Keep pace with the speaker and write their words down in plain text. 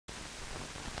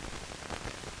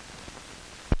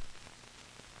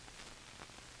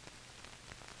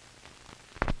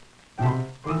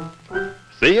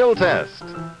Seal Test,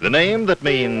 the name that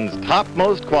means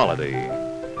topmost quality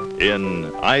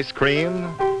in ice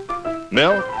cream,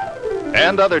 milk,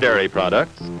 and other dairy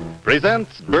products,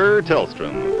 presents Burr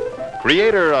Tillstrom,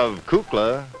 creator of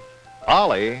Kukla,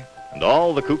 Ollie, and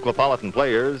all the Kuklapolitan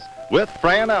players, with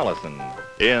Fran Allison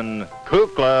in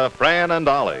Kukla, Fran and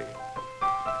Ollie.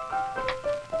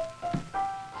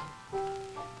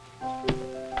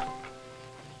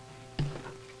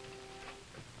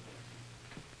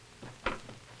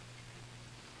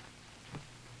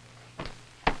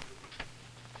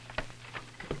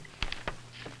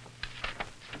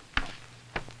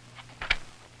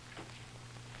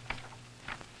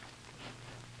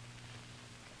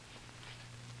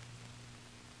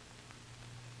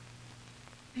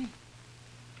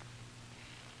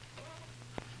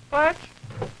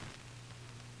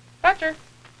 Fletcher.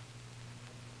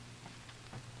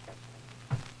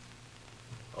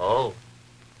 Oh,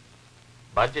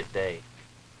 budget day.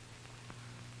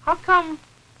 How come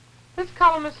this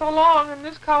column is so long and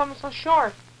this column is so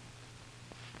short?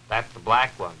 That's the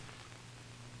black one.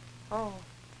 Oh.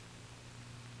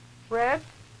 Red?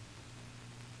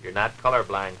 You're not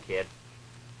colorblind, kid.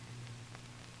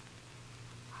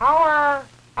 How are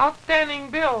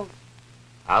outstanding bills?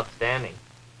 Outstanding.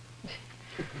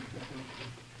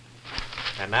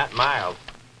 And not mild.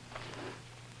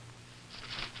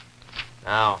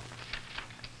 Now,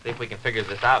 see if we can figure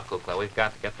this out, Kukla. We've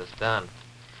got to get this done.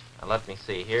 Now, let me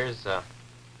see. Here's,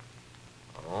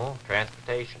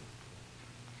 transportation.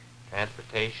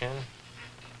 Transportation,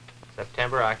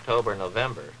 September, October,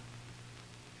 November.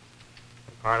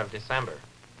 And part of December.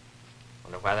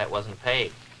 Wonder why that wasn't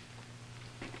paid.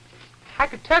 I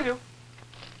could tell you.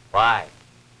 Why?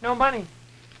 No money.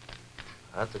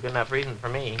 That's a good enough reason for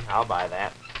me. I'll buy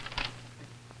that.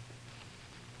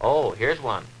 Oh, here's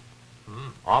one.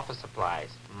 Office supplies.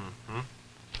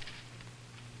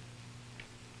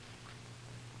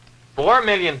 4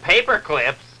 million paper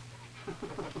clips?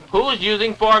 Who's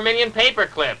using 4 million paper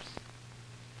clips?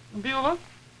 Buelah?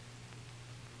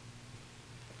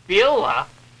 Buelah?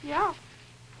 Yeah.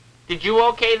 Did you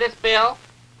okay this bill?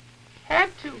 Had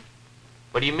to.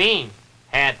 What do you mean,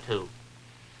 had to?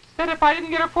 Said if I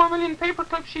didn't get her 4 million paper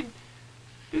clips, she'd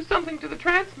do something to the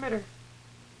transmitter.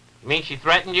 You mean she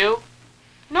threatened you?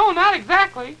 No, not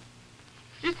exactly.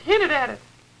 Just hinted at it.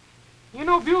 You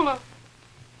know Buelah.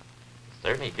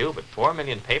 Certainly do, but 4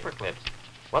 million paper clips.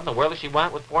 What in the world does she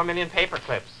want with 4 million paper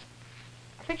clips?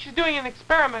 I think she's doing an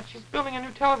experiment. She's building a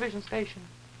new television station.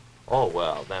 Oh,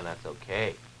 well, then that's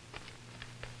okay.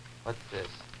 What's this?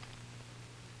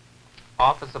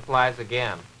 Office supplies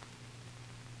again.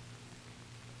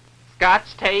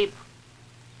 Scotch tape?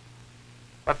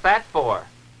 What's that for?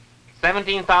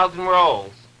 17,000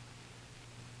 rolls.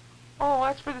 Oh,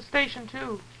 that's for the station,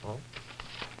 too. Oh,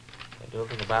 can't do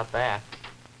anything about that.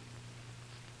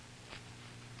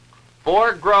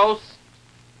 4 gross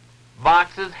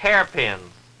boxes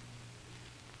hairpins.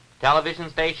 Television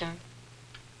station?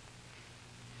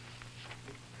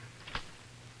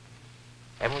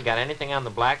 Haven't we got anything on the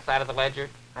black side of the ledger?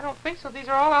 I don't think so. These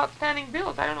are all outstanding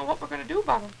bills. I don't know what we're going to do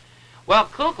about them. Well,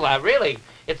 Kukla, really,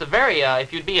 it's a very,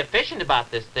 if you'd be efficient about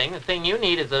this thing, the thing you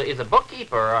need is a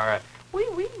bookkeeper or a... We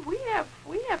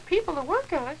have people to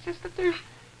work on it. It's just that we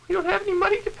don't have any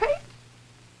money to pay.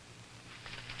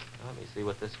 Let me see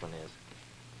what this one is.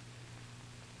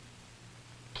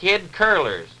 Kid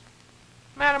curlers.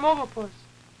 Madam Overpuss.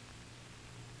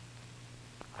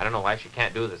 I don't know why she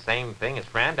can't do the same thing as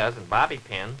Fran does in bobby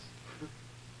pins.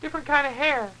 Different kind of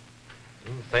hair.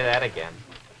 You can say that again.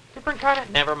 Different kind of...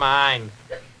 Never mind.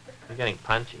 You're getting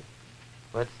punchy.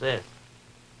 What's this?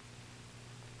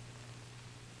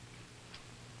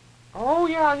 Oh,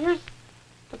 yeah, here's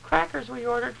the crackers we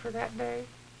ordered for that day.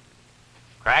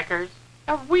 Crackers?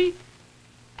 Now, we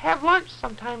have lunch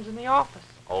sometimes in the office.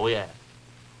 Oh, yes.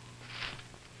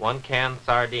 1 can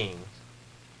sardines.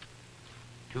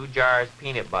 2 jars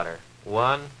peanut butter.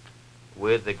 1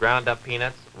 with the ground up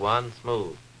peanuts, 1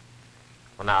 smooth.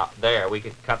 Well, now, there, we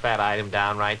could cut that item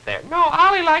down right there. No,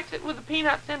 Ollie likes it with the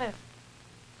peanuts in it.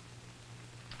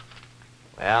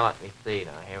 Well, let me see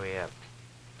now. Here we have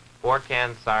 4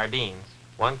 cans sardines,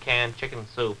 1 can chicken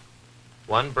soup,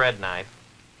 1 bread knife.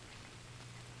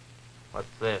 What's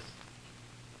this?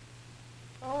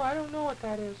 Oh, I don't know what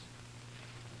that is.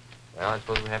 Well, I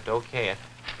suppose we have to okay it.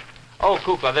 Oh,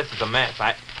 Kukla, this is a mess.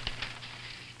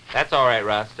 That's all right,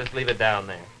 Russ. Just leave it down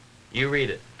there. You read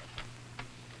it.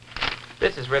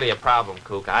 This is really a problem,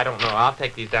 Kukla. I don't know. I'll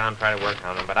take these down and try to work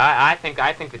on them. But I think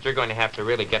that you're going to have to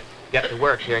really get to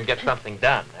work here and get something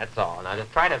done. That's all. Now,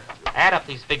 just try to add up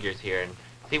these figures here and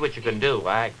see what you can do.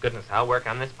 My goodness, I'll work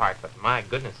on this part, but my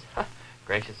goodness,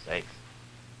 Gracious sakes.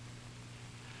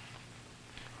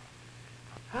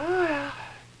 Oh, well.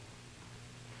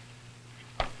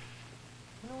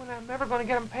 You know when I'm never going to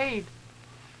get them paid.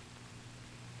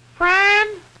 Fran?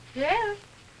 Yes?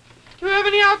 Do you have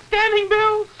any outstanding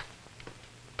bills?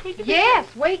 Yes,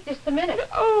 wait just a minute.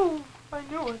 Oh, I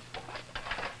knew it.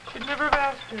 Should never have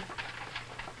asked her.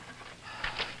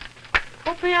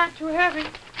 Hope they aren't too heavy.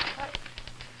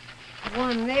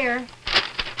 One there.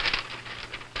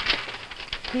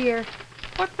 Here.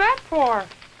 What's that for?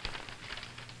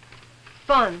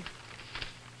 Fun.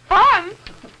 Fun?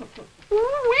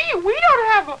 We don't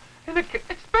have an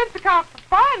expense account for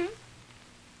fun.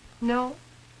 No,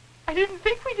 I didn't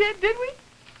think we did we?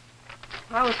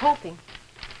 I was hoping.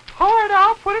 All right,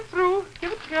 I'll put it through.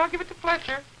 Give it to me. I'll give it to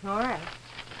Fletcher. All right.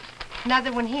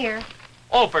 Another one here.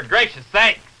 Oh, for gracious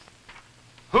sakes.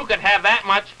 Who could have that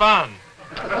much fun?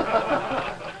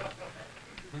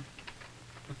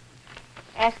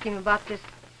 Ask him about this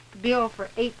bill for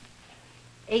eight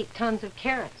tons of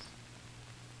carrots.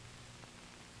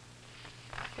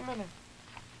 Come on in.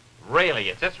 Really,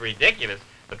 it's just ridiculous.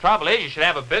 The trouble is, you should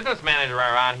have a business manager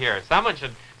around here. Someone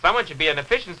should be an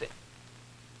efficiency.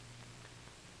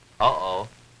 Uh-oh.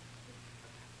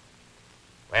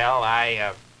 Well,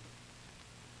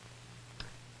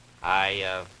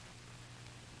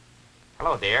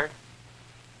 hello, dear.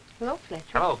 Hello, Fletcher.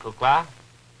 Hello, Kukla.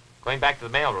 Going back to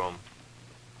the mailroom.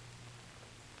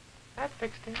 That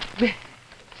fixed it.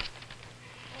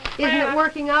 Isn't it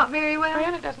working out very well?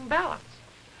 Fran, it doesn't balance.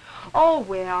 Oh,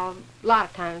 well, a lot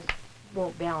of times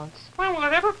won't balance. When will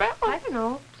it ever balance? I don't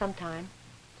know, sometime.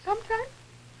 Sometime?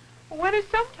 When is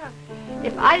sometime?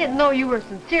 If I didn't know you were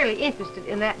sincerely interested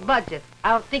in that budget,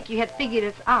 I would think you had figured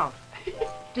it out,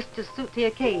 just to suit the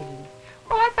occasion.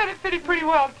 Well, I thought it fitted pretty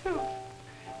well, too.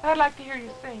 I'd like to hear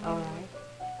you sing. All right.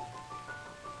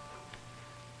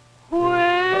 When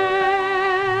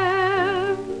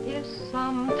is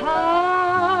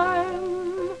sometime?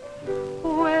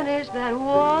 When is that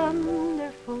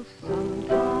wonderful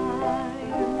sometime?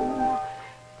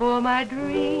 For my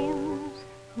dreams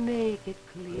make it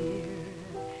clear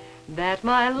that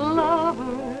my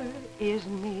lover is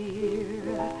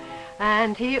near,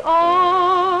 and he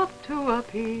ought to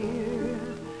appear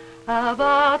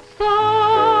about some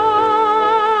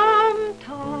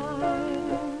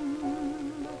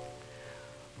time.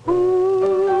 Who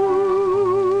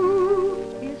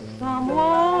is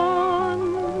someone?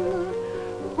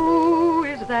 Who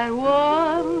is that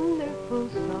wonderful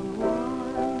someone?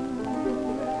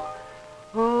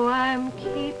 Oh, I'm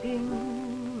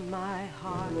keeping my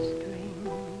heartstrings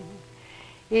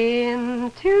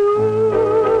in tune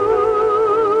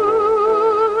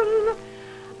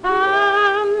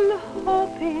and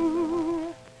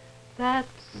hoping that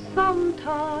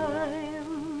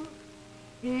sometime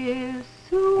is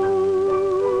soon.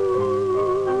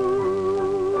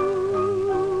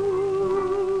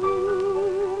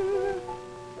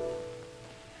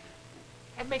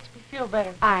 That makes me feel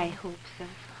better. I hope so.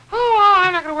 Oh,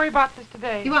 I'm not going to worry about this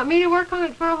today. You want me to work on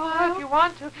it for a while? If you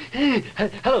want to.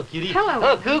 Hello, cutie. Hello.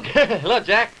 Hello, Cook. Hello,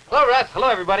 Jack. Hello, Russ. Hello,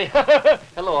 everybody.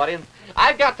 Hello, audience.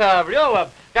 I've got got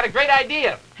a great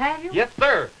idea. Have you? Yes,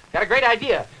 sir. Got a great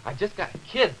idea. I just got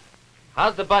kids.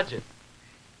 How's the budget?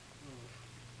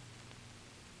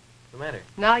 What's the matter?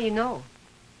 Now you know.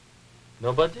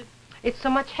 No budget? It's so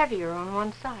much heavier on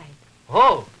one side.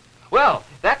 Oh, well,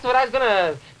 that's what I was going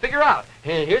to figure out.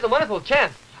 Here's a wonderful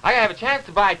chance. I have a chance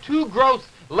to buy 2 gross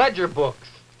ledger books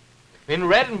in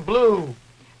red and blue.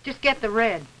 Just get the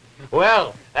red.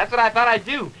 Well, that's what I thought I'd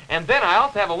do. And then I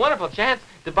also have a wonderful chance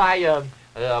to buy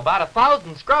about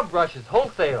 1,000 scrub brushes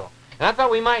wholesale. And I thought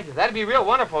that'd be real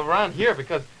wonderful around here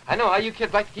because I know how you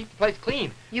kids like to keep the place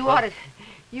clean. You ought to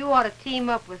team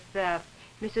up with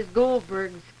Mrs.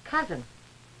 Goldberg's cousin.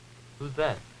 Who's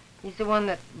that? He's the one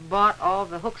that bought all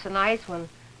the hooks and eyes when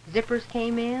zippers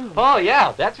came in. Oh,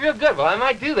 yeah, that's real good. Well, I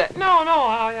might do that. No,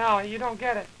 you don't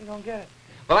get it. You don't get it.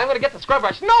 Well, I'm going to get the scrub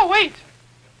brush. No, wait!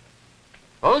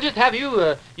 Well, we'll just have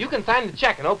you, you can sign the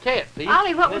check and okay it, see?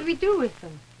 Ollie, what would we do with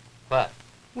them? What?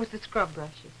 With the scrub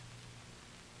brushes?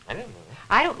 I don't know.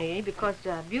 I don't need any because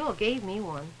Buelah gave me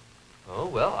one. Oh,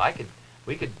 well,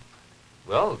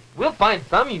 well, we'll find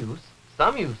some use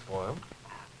for them.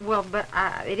 Well, but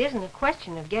it isn't a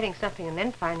question of getting something and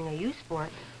then finding a use for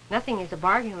it. Nothing is a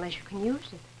bargain unless you can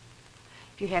use it.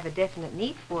 If you have a definite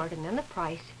need for it and then the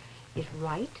price is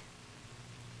right,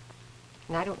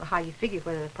 and I don't know how you figure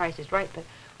whether the price is right, but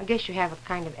I guess you have a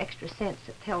kind of extra sense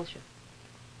that tells you.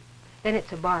 Then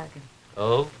it's a bargain.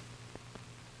 Oh?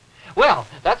 Well,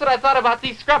 that's what I thought about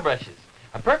these scrub brushes.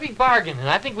 A perfect bargain, and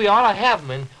I think we ought to have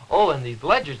them. And Oh, and these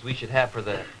ledgers we should have for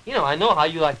the... You know, I know how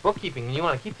you like bookkeeping and you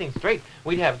want to keep things straight.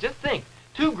 We'd have, just think,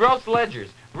 2 gross ledgers,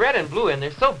 red and blue, and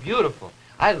they're so beautiful.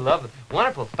 I love them.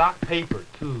 Wonderful stock paper,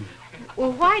 too.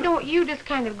 Well, why don't you just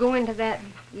kind of go into that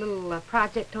little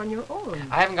project on your own?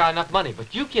 I haven't got enough money,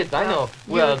 but you kids, I know.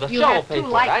 Well, Well, the you show will have pay to for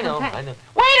it. like I know, contact- I know.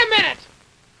 Wait a minute!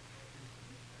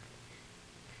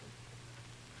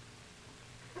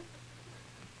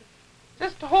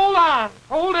 Just hold on.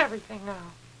 Hold everything now.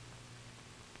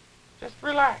 Just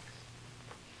relax.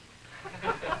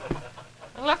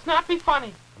 And let's not be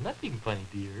funny. I'm not being funny,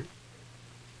 dear.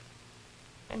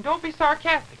 And don't be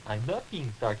sarcastic. I'm not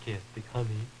being sarcastic, honey.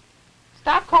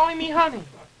 Stop calling me honey.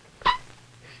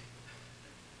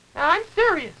 Now, I'm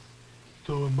serious.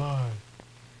 So am I.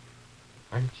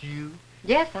 Aren't you?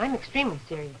 Yes, I'm extremely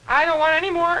serious. I don't want any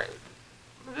more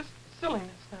of this silliness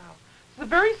now. It's a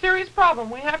very serious problem.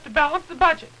 We have to balance the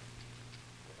budget.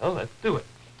 Oh, let's do it.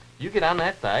 You get on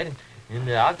that side, and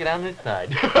I'll get on this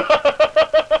side.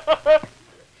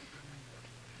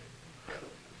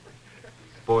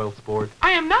 Spoiled sport.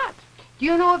 I am not. Do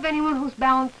you know of anyone whose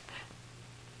budget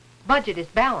is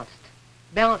balanced?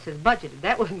 Balance is budgeted.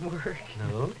 That wouldn't work.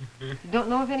 No? You don't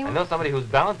know of I anyone? know somebody whose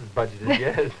balance is budgeted,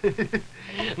 yes.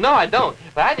 No, I don't.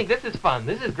 But I think this is fun.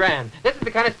 This is grand. This is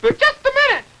the kind of spirit... Just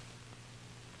a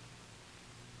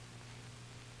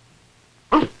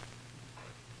minute.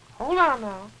 Hold on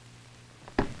now.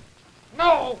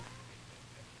 No.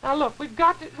 Now look, we've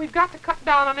got to cut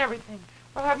down on everything.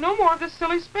 We'll have no more of this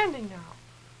silly spending now.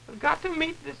 We've got to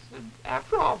meet this.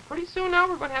 After all, pretty soon now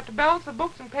we're going to have to balance the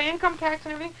books and pay income tax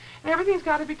and everything's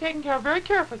got to be taken care of very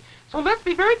carefully. So let's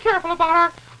be very careful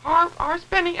about our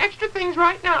spending extra things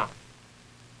right now.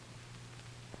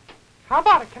 How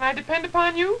about it? Can I depend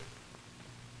upon you?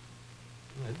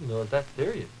 I didn't know it was that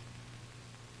serious.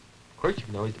 Of course you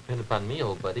can always depend upon me,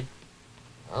 old buddy.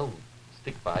 I'll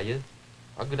stick by you.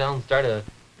 I'll go down and start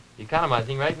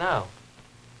economizing right now.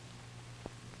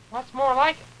 What's more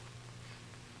like it?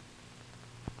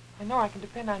 I know I can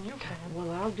depend on you, Fran.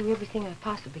 Well, I'll do everything I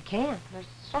possibly can. There's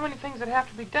so many things that have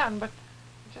to be done, but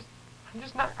I'm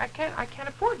just not. I can't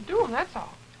afford to do them. That's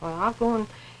all. Well, I'll go and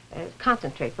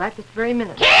concentrate right this very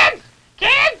minute. Kids!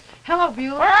 Kids! Hello,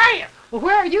 Buelah. Where are you? Well,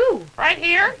 where are you? Right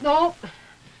here. No.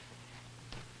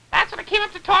 That's what I came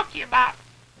up to talk to you about.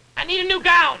 I need a new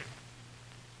gown.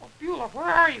 Well, Buelah, where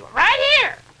are you? Right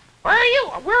here. Where are you?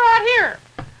 We're out here.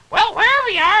 Well, wherever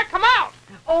you are, come out.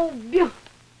 Oh, Buelah.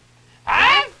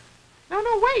 Huh? No,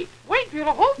 wait. Wait,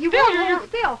 Buelah. Hold You still. won't hold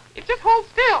still. You just hold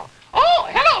still. Oh,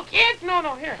 hello, kids. No,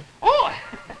 here. Oh.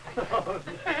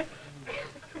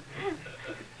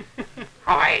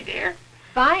 How are you, dear?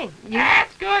 Fine.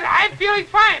 That's good. I'm feeling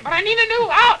fine, but I need a new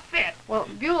outfit. Well,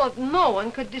 Buelah, no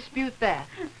one could dispute that.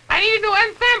 I need a new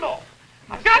ensemble.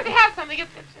 I've got to have something. It's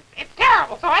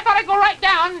terrible, so I thought I'd go right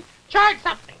down and charge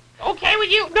something. Okay with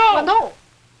you? No. Well, no.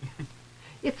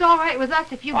 It's all right with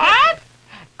us if you... What?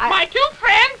 My 2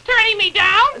 friends turning me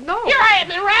down? No. Here I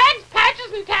am in rags,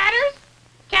 patches, and tatters.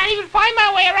 Can't even find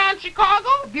my way around Chicago.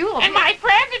 Buelah. And my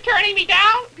friends are turning me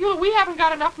down. Buelah, we haven't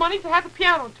got enough money to have the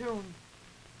piano tuned.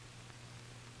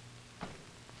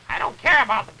 I don't care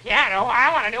about the piano. I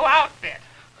want a new outfit.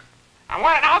 I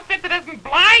want an outfit that doesn't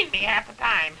blind me half the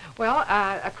time. Well,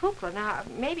 a Kukla, now,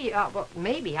 maybe,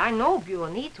 I know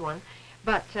Buelah needs one,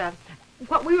 but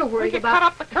what we were We worried could about... cut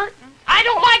up the curtains. I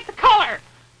don't like the color.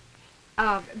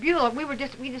 Buelah,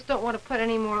 we just don't want to put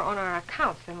any more on our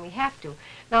accounts than we have to.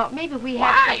 Now, maybe we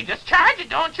have Why? to... You just charge it,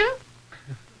 don't you?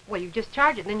 Well, you just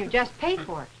charge it, then you just pay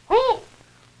for it. Who?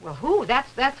 Well, who?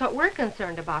 That's what we're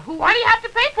concerned about. Who? Why do you have to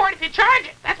pay for it if you charge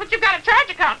it? That's what you've got a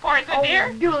charge account for, isn't it, dear?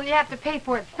 Buelah, you have to pay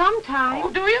for it sometime. Oh,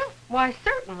 do you? Why,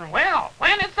 certainly. Well,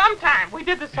 when is sometime? We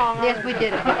did the song Yes, already. we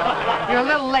did it. You're a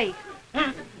little late.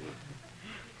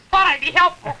 Thought I'd be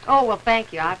helpful. Oh, well,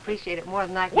 thank you. I appreciate it more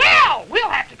than I can. Well, we'll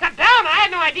have to cut down. I had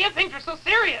no idea things were so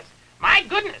serious. My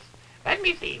goodness. Let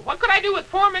me see. What could I do with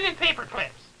 4 million paper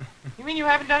clips? You mean you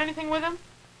haven't done anything with them?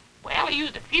 Well, I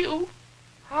used a few.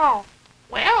 How?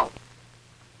 Well,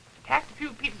 tacked a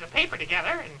few pieces of paper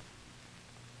together and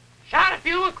shot a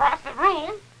few across the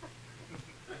room.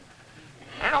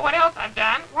 I don't know what else I've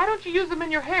done. Why don't you use them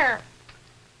in your hair?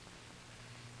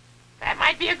 That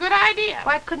might be a good idea.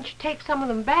 Why couldn't you take some of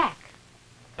them back?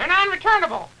 They're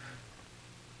non-returnable.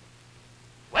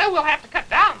 Well, we'll have to cut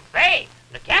down. Say,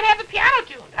 you can't have the piano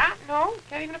tuned, huh? No,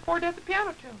 can't even afford to have the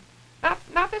piano tuned.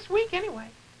 Not this week, anyway.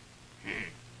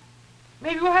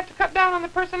 Maybe we'll have to cut down on the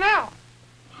personnel.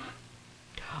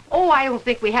 Oh, I don't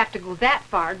think we have to go that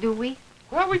far, do we?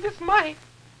 Well, we just might.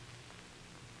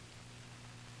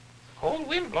 Cold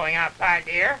wind blowing outside,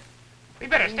 dear. We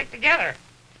better stick together.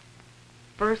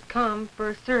 first come,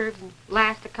 first serves, and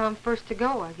last to come, first to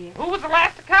go, I guess. Who was the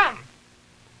last to come?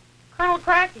 Colonel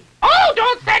Cracky. Oh,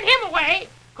 don't send him away.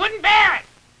 Couldn't bear it.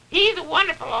 He's a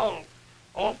wonderful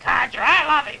old codger. I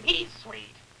love him. He's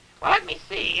sweet. Well, let me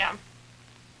see.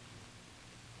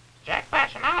 Jack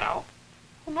Fascinato.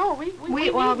 Oh, no,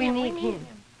 we need him.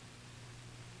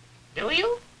 Do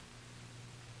you?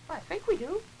 Well, I think we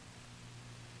do.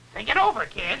 Think it over,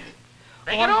 kids.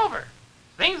 Think it over.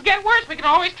 If things get worse, we can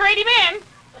always trade him in.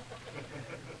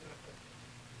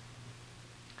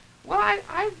 Well,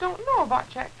 I don't know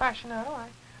about Jack Fascinato.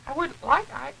 I would like,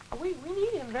 we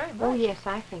need him very much. Oh, yes,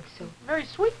 I think so. Very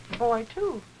sweet boy,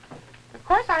 too. Of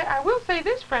course, I will say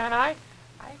this, Fran,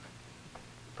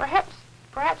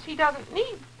 perhaps he doesn't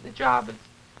need the job as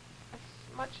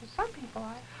much as some people.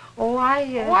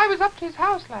 I was up to his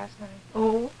house last night.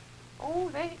 Oh?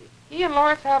 Oh, he and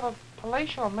Lawrence have a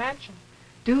palatial mansion.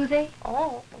 Do they?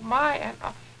 Oh, my, and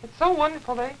it's so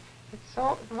wonderful.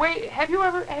 Wait, have you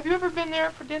ever been there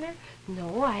for dinner?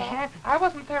 No, I haven't. I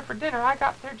wasn't there for dinner. I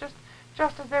got there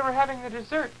just as they were having the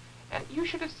dessert. And you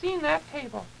should have seen that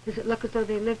table. Does it look as though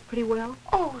they live pretty well?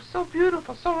 Oh, so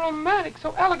beautiful, so romantic,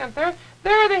 so elegant. There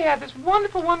they had this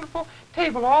wonderful, wonderful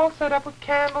table all set up with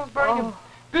candles burning, a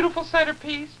beautiful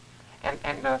centerpiece.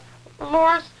 And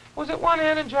Loris was at one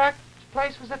end and Jack's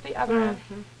place was at the other end.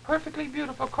 Perfectly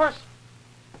beautiful. Of course,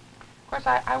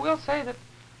 I will say that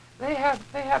they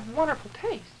have wonderful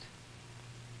taste.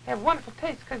 They have wonderful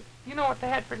taste because you know what they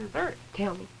had for dessert.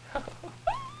 Tell me.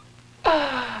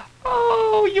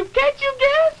 Oh, you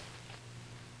guess?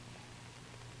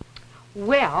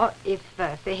 Well, if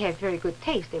they had very good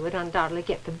taste, they would undoubtedly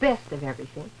get the best of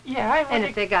everything. Yeah, and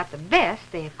if they got the best,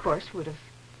 they, of course, would have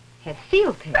had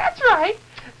seal taste. That's right.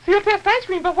 Seal test ice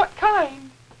cream, but what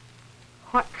kind?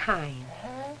 What kind?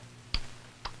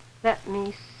 Let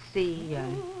me see.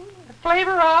 The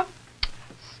flavor of?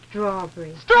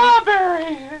 Strawberry.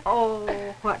 Strawberry! Oh,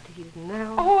 what do you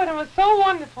know? Oh, and it was so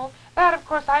wonderful. That, of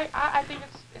course, I think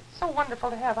it's so wonderful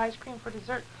to have ice cream for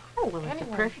dessert. Oh, well, it's a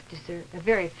perfect dessert, a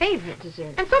very favorite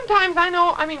dessert. And sometimes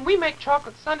we make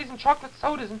chocolate sundaes and chocolate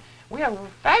sodas, and we have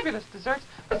fabulous desserts.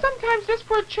 But sometimes, just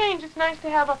for a change, it's nice to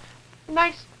have a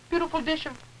nice, beautiful dish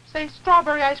of, say,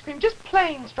 strawberry ice cream, just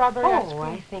plain strawberry ice cream. Oh,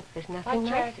 I think there's nothing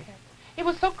nicer. It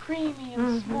was so creamy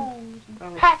and smooth,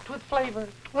 and packed with flavor.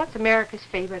 Well, it's America's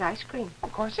favorite ice cream.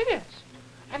 Of course it is.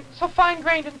 And so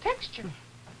fine-grained in texture.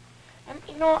 And,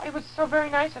 it was so very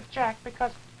nice of Jack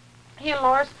because he and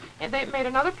Loris, they made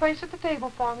another place at the table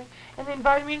for me, and they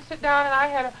invited me to sit down, and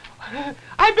I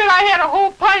bet I had a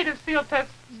whole pint of Seal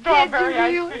Test strawberry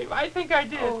ice cream. I think I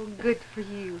did. Oh, good for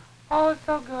you. Oh, it's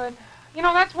so good.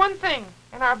 That's one thing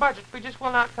in our budget we just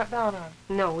will not cut down on.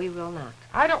 No, we will not.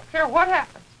 I don't care what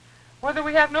happens. Whether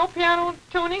we have no piano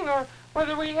tuning or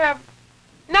whether we have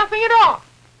nothing at all.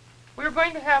 We're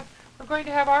going to have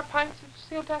our pints of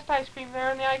Seal Test ice cream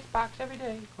there in the ice box every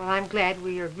day. Well, I'm glad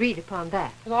we agreed upon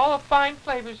that. With all the fine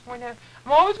flavors we're going to have.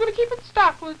 I'm always going to keep it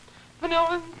stocked with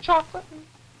vanilla and chocolate and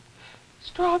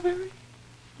strawberry.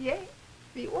 Yay.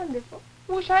 Be wonderful.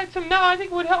 Wish I had some now. I think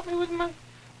it would help me with my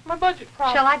budget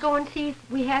problem. Shall I go and see if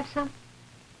we have some?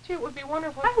 Gee, it would be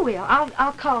wonderful. I will.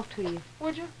 I'll call to you.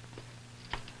 Would you?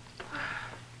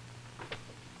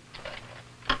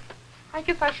 I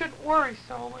guess I shouldn't worry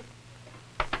so, but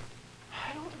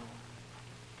I don't know.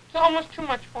 It's almost too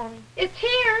much for me. It's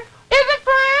here. Is it,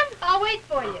 Fran? I'll wait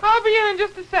for you. I'll be in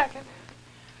just a second.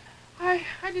 I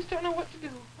just don't know what to do.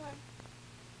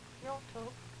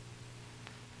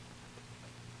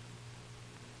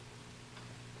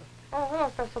 Oh,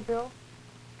 hello, Cecil Bill.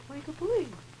 Tweedledee.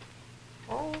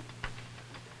 Oh.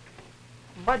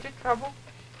 Budget trouble.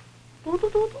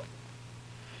 Doo-doo-doo-doo.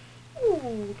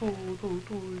 Oh,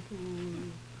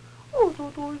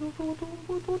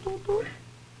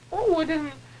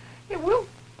 it will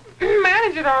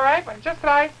manage it all right, but just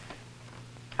that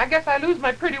I guess I lose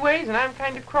my pretty ways and I'm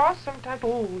kind of cross sometimes.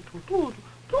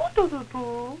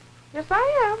 Yes, I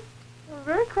am. I'm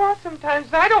very cross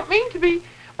sometimes. I don't mean to be,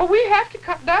 but we have to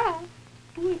cut down.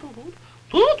 You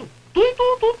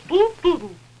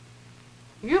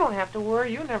don't have to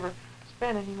worry. You never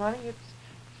spend any money.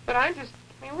 But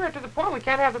we're to the point we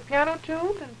can't have the piano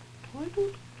tuned. And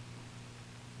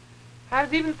I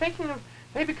was even thinking of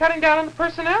maybe cutting down on the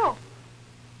personnel.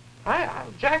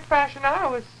 Jack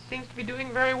Fascinato seems to be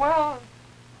doing very well.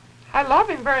 I love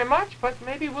him very much, but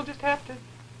maybe we'll just have to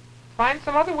find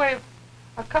some other way of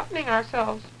accompanying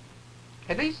ourselves.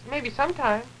 At least maybe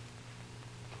sometime.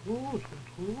 Well,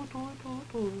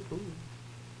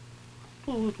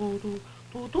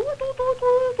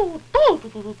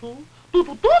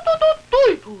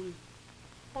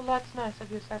 that's nice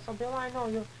of you, Cecil Bill. I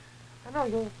know I know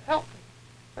you'll help me,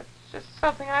 but it's just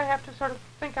something I have to sort of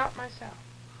think out myself.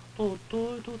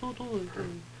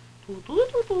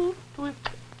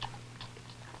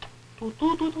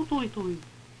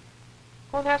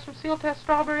 Going to have some Seal Test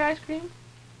strawberry ice cream?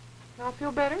 I'll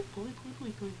feel better?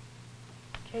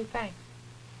 Okay, thanks.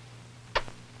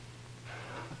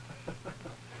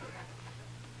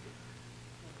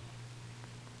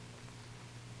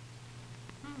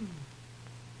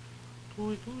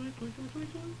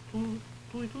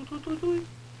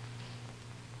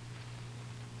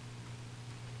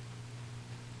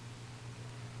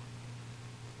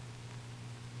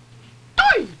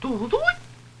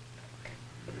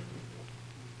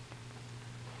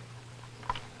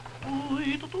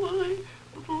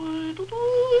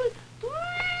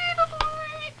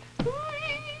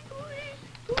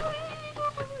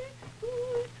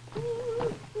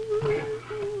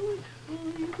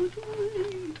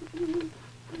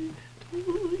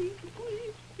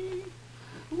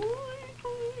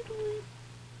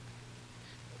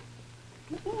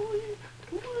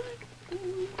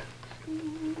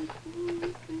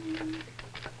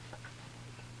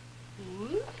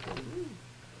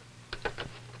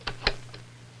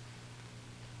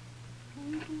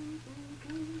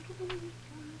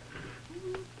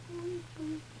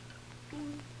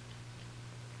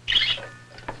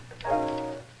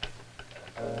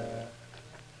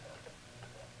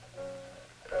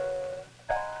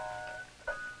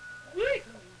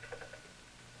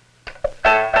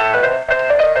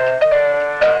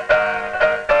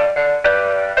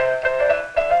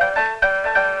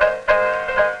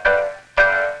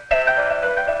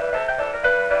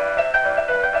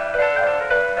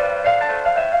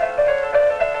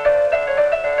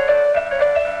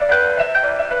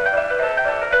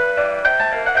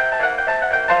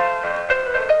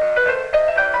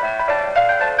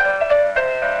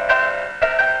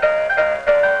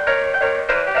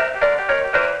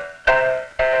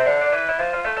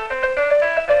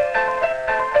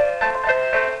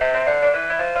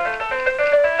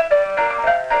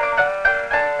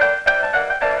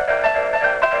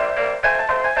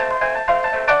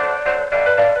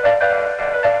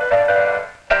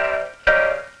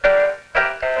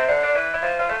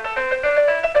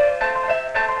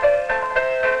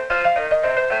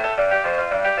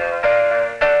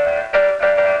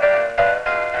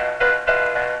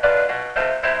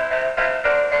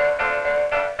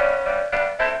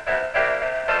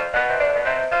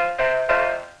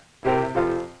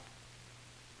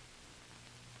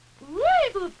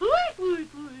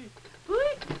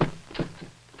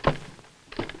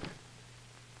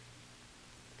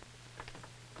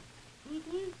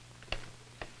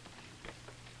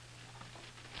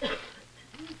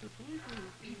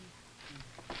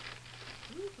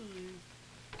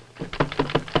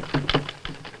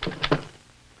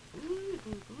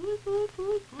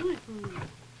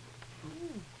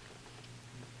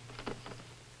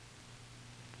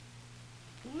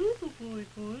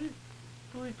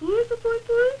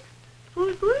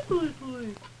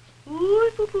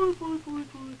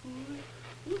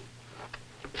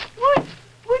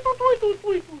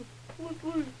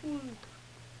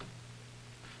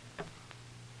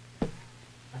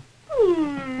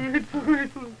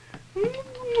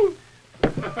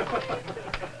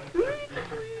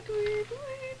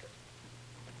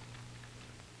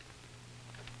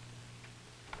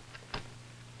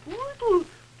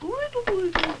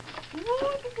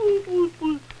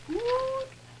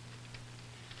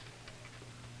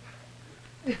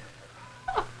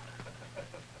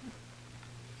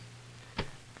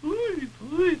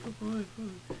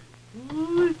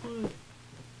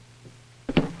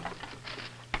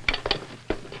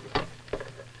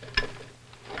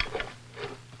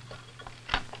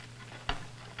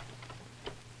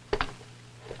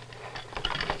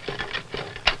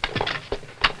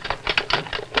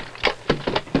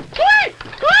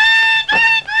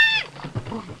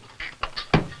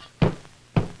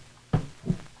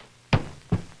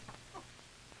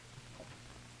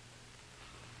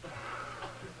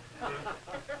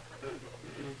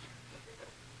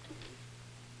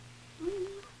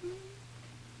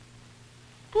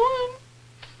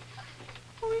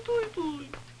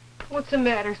 What's the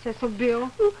matter, Cecil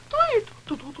Bill?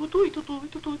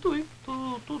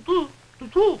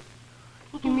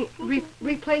 You mean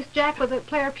replace Jack with a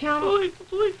player piano?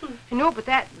 No, but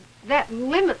that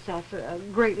limits us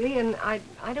greatly, and I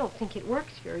don't think it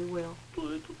works very well.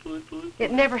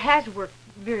 It never has worked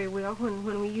very well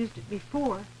when we used it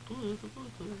before.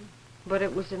 But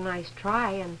it was a nice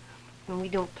try, and we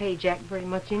don't pay Jack very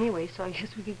much anyway, so I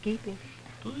guess we could keep him.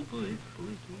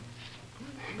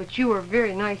 But you were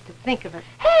very nice to think of it.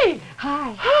 Hey!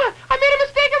 Hi. I made a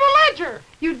mistake on the ledger.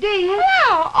 You did?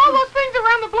 Yeah, all those things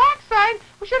around the black side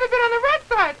should have been on the red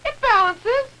side. It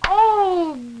balances.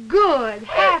 Oh, good.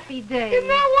 Happy day. Isn't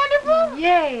that wonderful?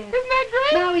 Yes. Isn't that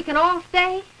great? Now we can all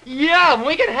stay? Yeah,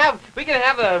 we can have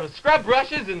the scrub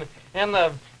brushes and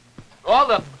all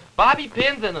the bobby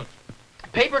pins and the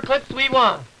paper clips we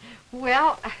want.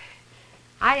 Well,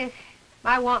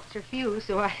 my wants are few,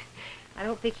 so I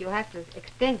don't think you'll have to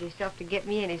extend yourself to get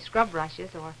me any scrub brushes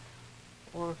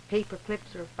or paper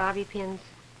clips or bobby pins.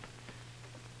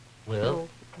 Well, So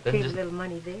then save just a little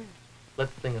money there.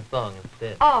 let's sing a song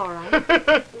instead. All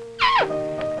right.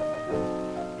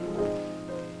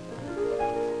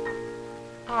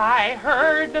 I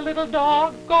heard the little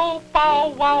dog go bow,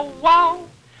 wow, wow.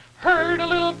 Heard a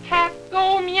little cat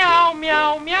go meow,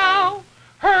 meow, meow.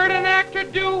 Heard an actor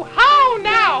do how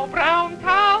now, brown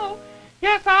cow.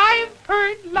 Yes, I've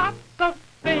heard lots of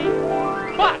things,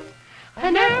 but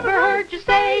I never heard you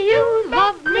say you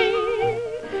love me.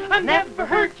 I never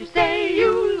heard you say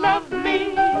you love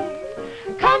me.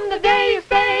 Come the day you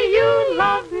say you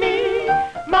love me,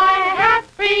 my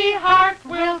happy heart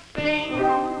will sing.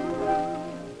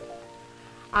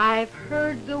 I've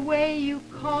heard the way you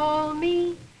call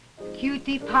me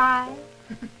cutie pie.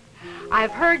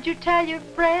 I've heard you tell your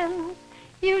friends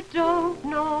you don't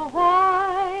know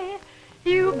why.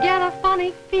 You get a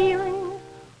funny feeling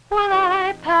when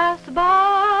I pass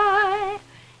by.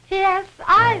 Yes,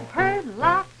 I've heard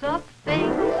lots of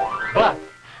things, But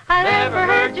I never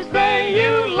heard you say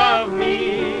you love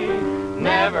me.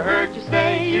 Never heard you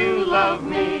say you love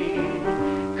me.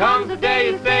 Comes the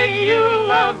day you say you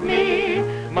love me,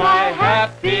 my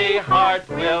happy heart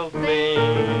will sing.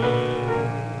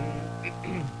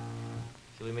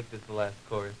 Shall we make this the last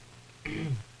chorus?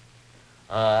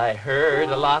 I heard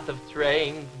a lot of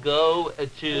trains go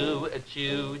a-choo,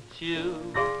 a-choo, choo.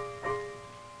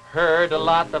 Heard a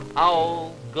lot of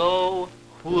owls go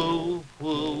whoo,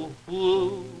 whoo,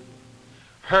 whoo.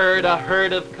 Heard a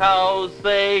herd of cows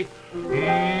say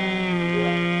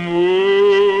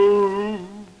moo.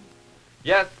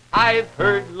 Yes, I've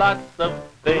heard lots of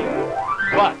things,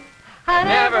 but I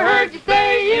never heard you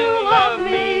say you love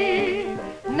me.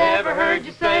 Never heard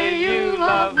you say you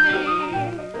love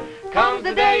me. Comes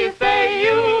the day you say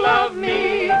you love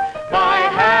me, my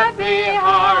happy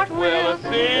heart will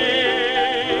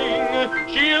sing.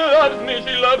 She loves me,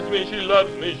 she loves me, she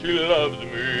loves me, she loves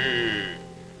me.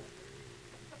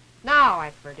 Now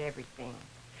I've heard everything.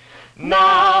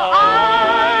 Now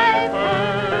I've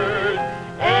heard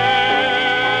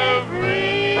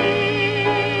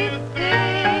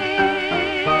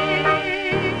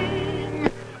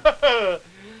everything.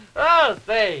 Oh,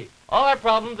 say, all our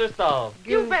problems are solved.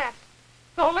 You bet.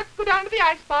 So let's go down to the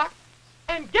icebox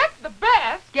and get the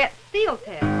best. Get seal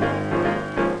test.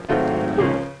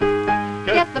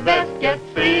 Get the best, get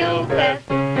seal test.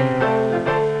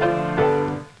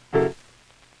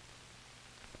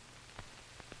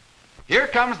 Here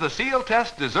comes the Seal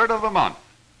Test dessert of the month,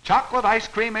 chocolate ice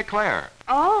cream eclair.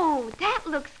 Oh, that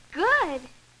looks good.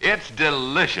 It's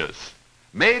delicious,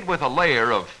 made with a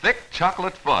layer of thick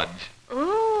chocolate fudge,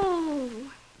 Ooh.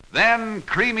 then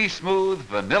creamy smooth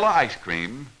vanilla ice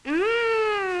cream,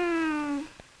 Mmm.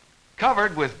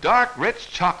 covered with dark rich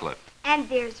chocolate. And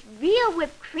there's real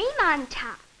whipped cream on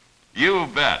top. You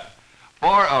bet.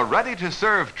 For a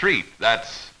ready-to-serve treat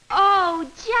that's... Oh,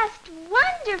 just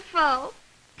wonderful.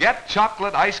 Get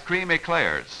chocolate ice cream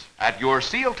eclairs at your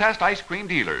Seal Test ice cream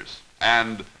dealers.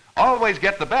 And always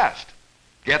get the best.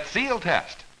 Get Seal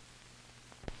Test.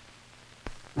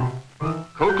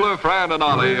 Kukla, Fran and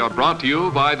Ollie are brought to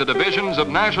you by the divisions of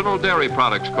National Dairy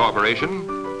Products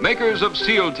Corporation, makers of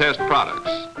Seal Test products.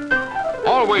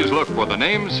 Always look for the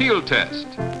name Seal Test.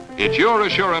 It's your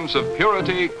assurance of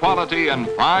purity, quality, and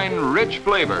fine, rich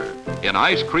flavor in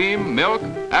ice cream, milk,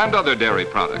 and other dairy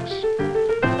products.